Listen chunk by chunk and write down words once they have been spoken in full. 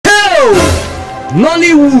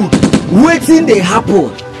Nollywood, wetin dey happen?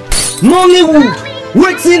 Nollywood,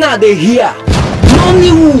 wetin I dey hear?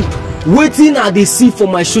 Nollywood, wetin I dey see for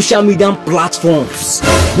my social media platforms?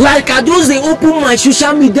 Like I just dey open my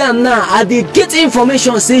social media now, I dey get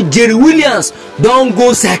information say Jerry Williams don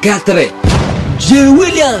go psychiatry. Jerry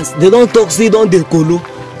Williams, they don talk say don dey kolo.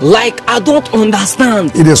 Like I don't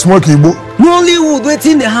understand. It is smoke Igbo. Nollywood,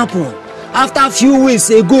 wetin dey happen? After a few weeks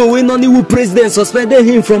ago, when Nollywood president suspended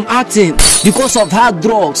him from acting because of hard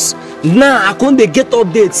drugs, now I can't get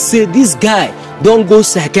updates say this guy don't go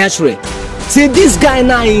psychiatry. Say this guy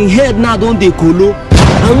now in head now don't dey kolo.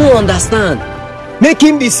 I don't understand. Make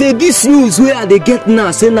him be say this news where they get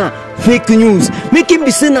now say now fake news. Make him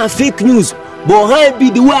be say now fake news. But how it be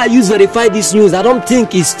the way I use verify this news? I don't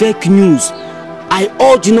think it's fake news. I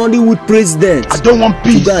urge Nollywood president. I don't want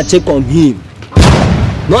peace. To go and check on him.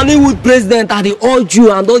 Nollywood president, I dey urge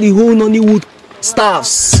you and all the whole Nollywood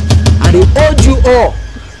staffs, I dey urge you all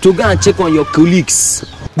to go and check on your colleagues.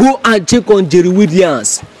 Go and check on Jerry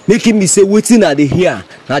Williams. Make him be say wetin I dey hear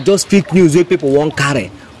na just fake news wey people wan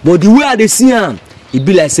carry. But the way I dey see am, e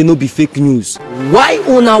be like say no be fake news. Why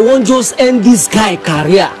una wan just end this guy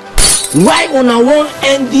career? Why una wan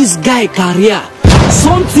end this guy career?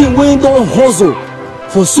 Something wey don hustle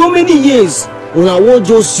for so many years, una wan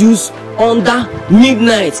just use under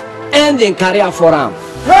midnight ending career for am.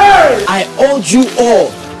 Hey! I urge you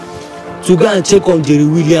all to go and check on Jerry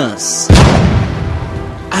Williams.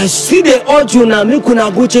 I still dey urge you now, make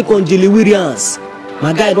una go check on Jerry Williams.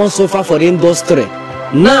 My guy don suffer for the industry.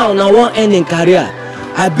 Now na one ending career.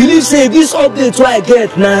 I believe say this update wey I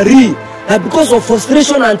get na real, na because of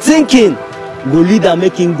frustration and thinking go lead am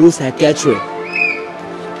make him go psychiatry.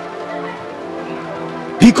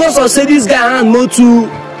 Because of say this guy hand no too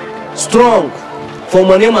strong for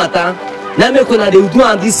money matter, now make una dey do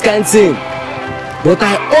am this kind thing. But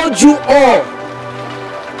I urge you all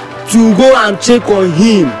to go and check on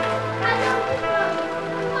him.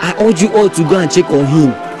 I urge you all to go and check on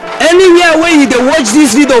him. Anywhere where you dey watch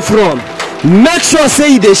this video from, make sure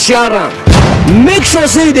say you dey share am. Make sure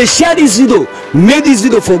say you dey share this video. Make this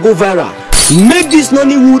video for go viral. Make these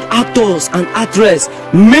Nollywood actors and actresses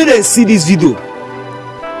make them see this video.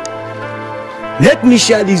 Let me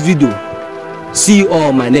share this video. See you all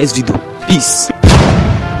in my next video. Peace.